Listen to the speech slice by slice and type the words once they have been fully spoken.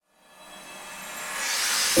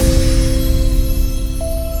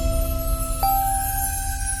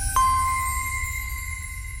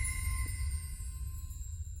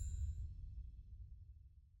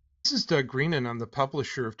is Doug Green, and I'm the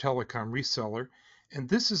publisher of Telecom Reseller, and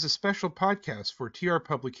this is a special podcast for TR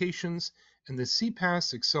Publications and the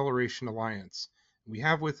CPaaS Acceleration Alliance. We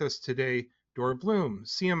have with us today Dora Bloom,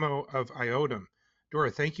 CMO of IOTM. Dora,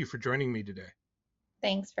 thank you for joining me today.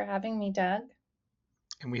 Thanks for having me, Doug.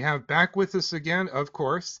 And we have back with us again, of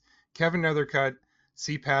course, Kevin Nethercutt,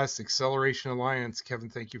 CPaaS Acceleration Alliance. Kevin,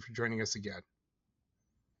 thank you for joining us again.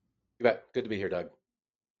 You bet. Good to be here, Doug.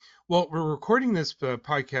 Well, we're recording this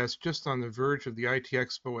podcast just on the verge of the IT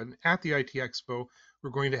Expo, and at the IT Expo,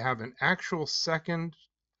 we're going to have an actual second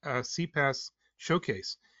CPaaS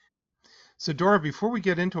showcase. So, Dora, before we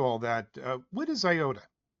get into all that, what is IOTA?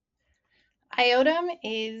 IOTM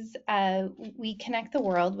is, we connect the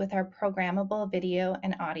world with our programmable video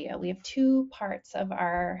and audio. We have two parts of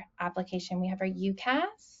our application. We have our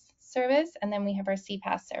UCaaS service, and then we have our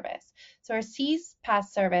CPaaS service. So our CPaaS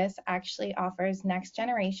service actually offers next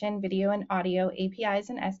generation video and audio APIs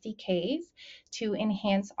and SDKs to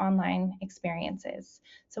enhance online experiences.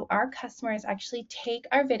 So our customers actually take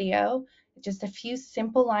our video, just a few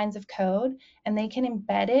simple lines of code, and they can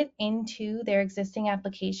embed it into their existing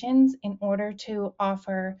applications in order to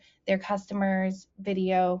offer their customers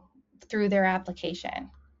video through their application.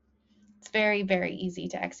 It's very, very easy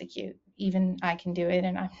to execute. Even I can do it,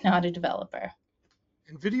 and I'm not a developer.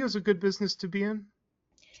 And video is a good business to be in?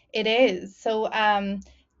 It is. So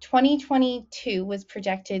 2022 was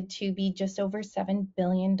projected to be just over $7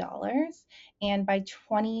 billion. And by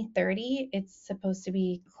 2030, it's supposed to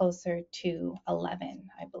be closer to 11,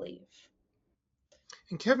 I believe.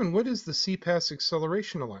 And Kevin, what is the CPaaS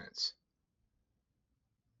Acceleration Alliance?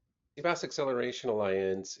 CPaaS Acceleration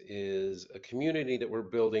Alliance is a community that we're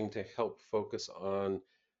building to help focus on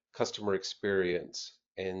customer experience.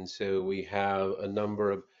 And so we have a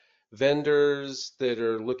number of vendors that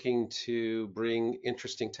are looking to bring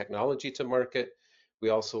interesting technology to market. We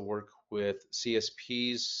also work with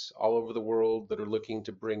CSPs all over the world that are looking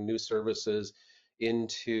to bring new services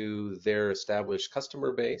into their established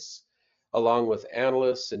customer base, along with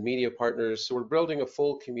analysts and media partners. So we're building a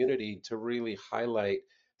full community to really highlight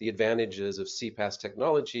the advantages of CPaaS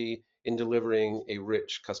technology in delivering a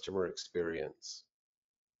rich customer experience.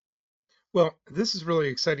 Well, this is really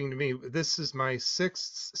exciting to me. This is my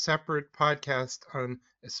sixth separate podcast on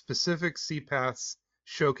a specific CPaaS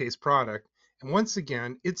showcase product. And once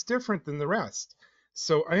again, it's different than the rest.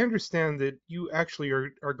 So I understand that you actually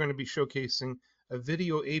are going to be showcasing a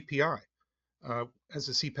video API as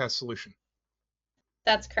a CPaaS solution.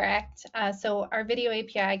 That's correct. So our video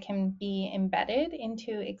API can be embedded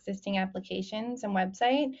into existing applications and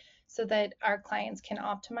website so that our clients can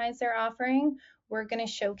optimize their offering. We're going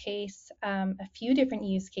to showcase a few different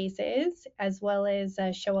use cases as well as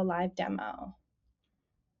show a live demo.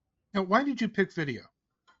 Now, why did you pick video?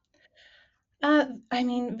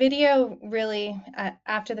 Video really,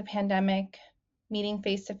 after the pandemic, meeting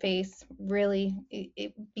face to face really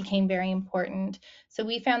it became very important. So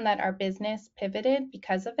we found that our business pivoted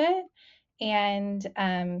because of it. And,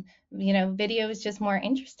 video is just more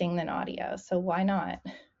interesting than audio. So why not?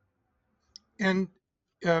 And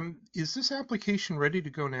is this application ready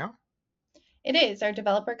to go now? It is. Our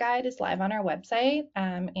developer guide is live on our website.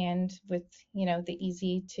 And with, the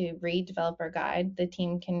easy to read developer guide, the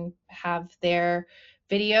team can have their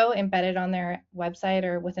video embedded on their website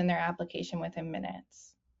or within their application within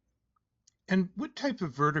minutes. And what type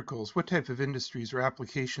of verticals, what type of industries or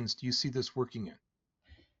applications do you see this working in?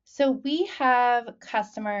 So we have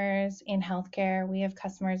customers in healthcare, we have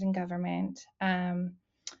customers in government, and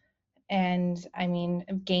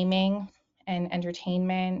gaming and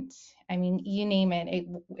entertainment. You name it,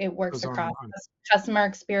 it works across customer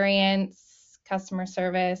experience, customer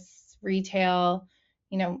service, retail,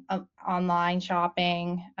 online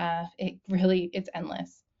shopping. It's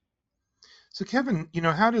endless. So Kevin,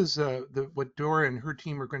 how does what Dora and her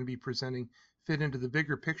team are going to be presenting fit into the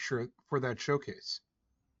bigger picture for that showcase?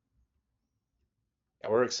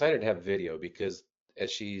 We're excited to have video because,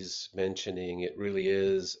 as she's mentioning, it really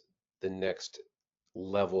is the next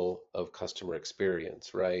level of customer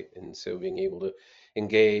experience, right? And so being able to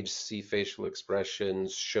engage, see facial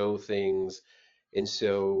expressions, show things. And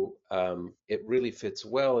so it really fits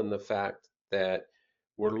well in the fact that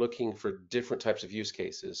we're looking for different types of use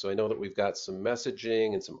cases. So I know that we've got some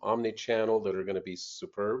messaging and some omni-channel that are going to be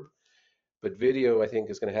superb. But video, I think,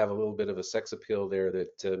 is going to have a little bit of a sex appeal there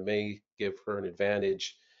that may give her an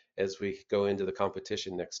advantage as we go into the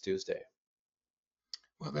competition next Tuesday.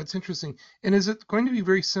 Well, that's interesting. And is it going to be a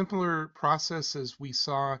very similar process as we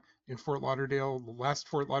saw in Fort Lauderdale, the last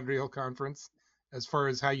Fort Lauderdale conference, as far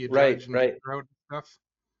as how you judge and figure out stuff?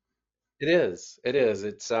 It is. It is.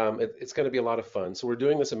 It's going to be a lot of fun. So we're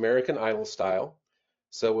doing this American Idol style.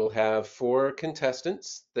 So we'll have four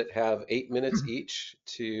contestants that have 8 minutes each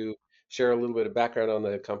to share a little bit of background on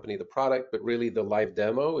the company, the product, but really the live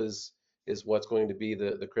demo is what's going to be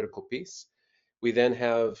the critical piece. We then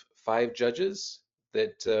have five judges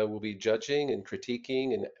that will be judging and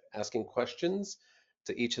critiquing and asking questions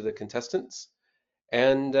to each of the contestants.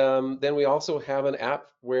 And then we also have an app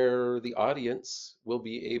where the audience will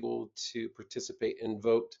be able to participate and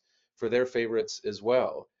vote for their favorites as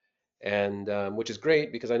well. And which is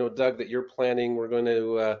great because I know, Doug, that you're planning, we're going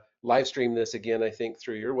to live stream this again, I think,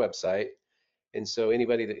 through your website. And so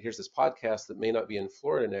anybody that hears this podcast that may not be in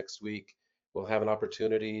Florida next week will have an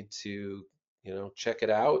opportunity to, check it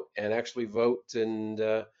out and actually vote and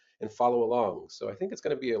follow along. So I think it's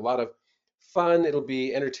going to be a lot of fun. It'll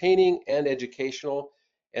be entertaining and educational.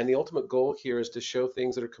 And the ultimate goal here is to show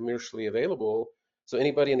things that are commercially available so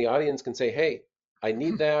anybody in the audience can say, hey, I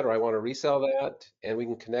need that or I want to resell that, and we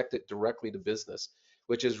can connect it directly to business,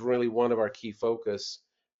 which is really one of our key focus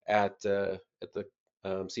at the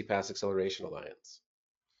CPaaS Acceleration Alliance.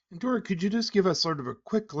 And Dora, could you just give us sort of a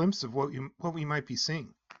quick glimpse of what we might be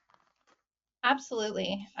seeing?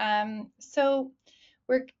 Absolutely. So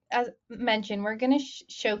we're, as mentioned, we're going to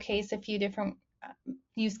showcase a few different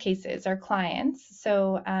use cases, our clients.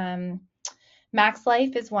 So Max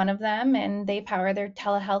Life is one of them, and they power their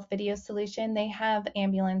telehealth video solution. They have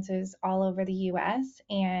ambulances all over the US,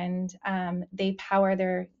 and they power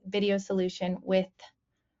their video solution with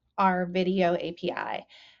our video API.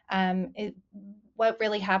 What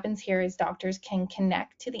really happens here is doctors can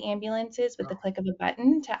connect to the ambulances with the click of a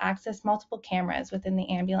button to access multiple cameras within the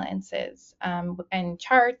ambulances, and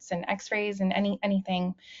charts and x-rays and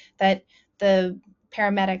anything that the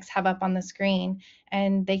paramedics have up on the screen,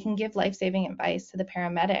 and they can give life-saving advice to the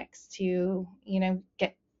paramedics to,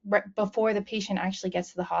 get before the patient actually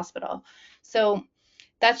gets to the hospital. So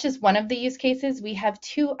that's just one of the use cases. We have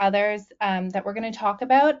two others that we're going to talk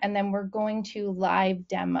about, and then we're going to live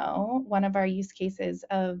demo one of our use cases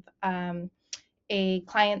of a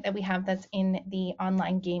client that we have that's in the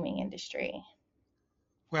online gaming industry.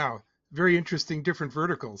 Wow, very interesting, different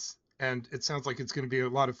verticals, and it sounds like it's going to be a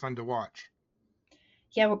lot of fun to watch.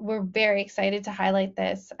 Yeah, we're very excited to highlight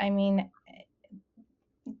this. I mean,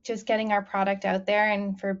 just getting our product out there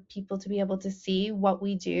and for people to be able to see what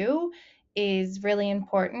we do is really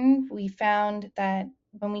important. We found that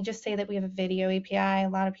when we just say that we have a video API, a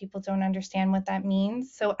lot of people don't understand what that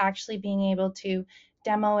means. So actually being able to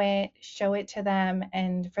demo it, show it to them,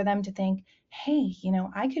 and for them to think, hey,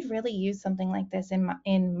 I could really use something like this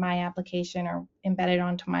in my application or embed it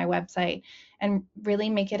onto my website and really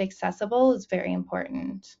make it accessible is very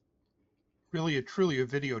important. Really, truly a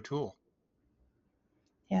video tool.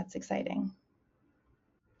 Yeah, it's exciting.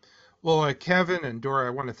 Well, Kevin and Dora, I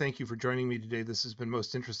want to thank you for joining me today. This has been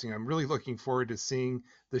most interesting. I'm really looking forward to seeing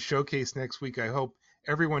the showcase next week. I hope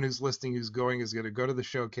everyone who's listening, who's going, is going to go to the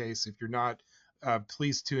showcase. If you're not,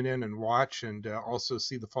 please tune in and watch, and also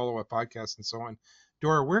see the follow-up podcast and so on.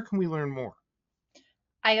 Dora, where can we learn more?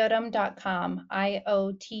 iotum.com,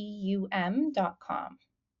 iotum.com.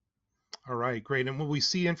 All right, great. And will we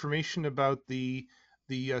see information about the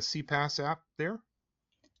CPaaS app there?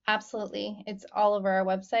 Absolutely. It's all over our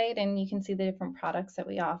website, and you can see the different products that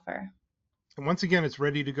we offer. And once again, it's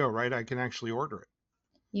ready to go, right? I can actually order it.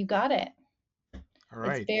 You got it. All It's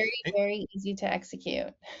right. very, very easy to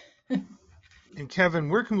execute. And Kevin,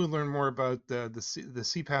 where can we learn more about the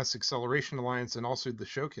CPaaS Acceleration Alliance and also the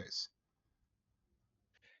showcase?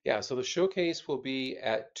 Yeah, so the showcase will be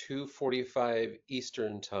at 2:45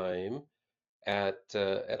 Eastern Time at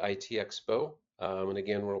IT Expo. And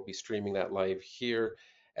again, we'll be streaming that live here,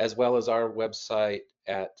 as well as our website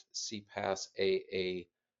at cpaasaa.com.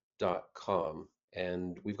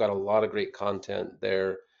 And we've got a lot of great content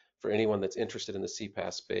there for anyone that's interested in the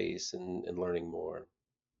CPaaS space and learning more.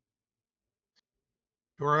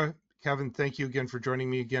 Dora, Kevin, thank you again for joining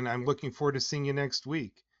me again. I'm looking forward to seeing you next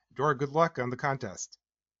week. Dora, good luck on the contest.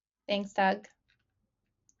 Thanks, Doug.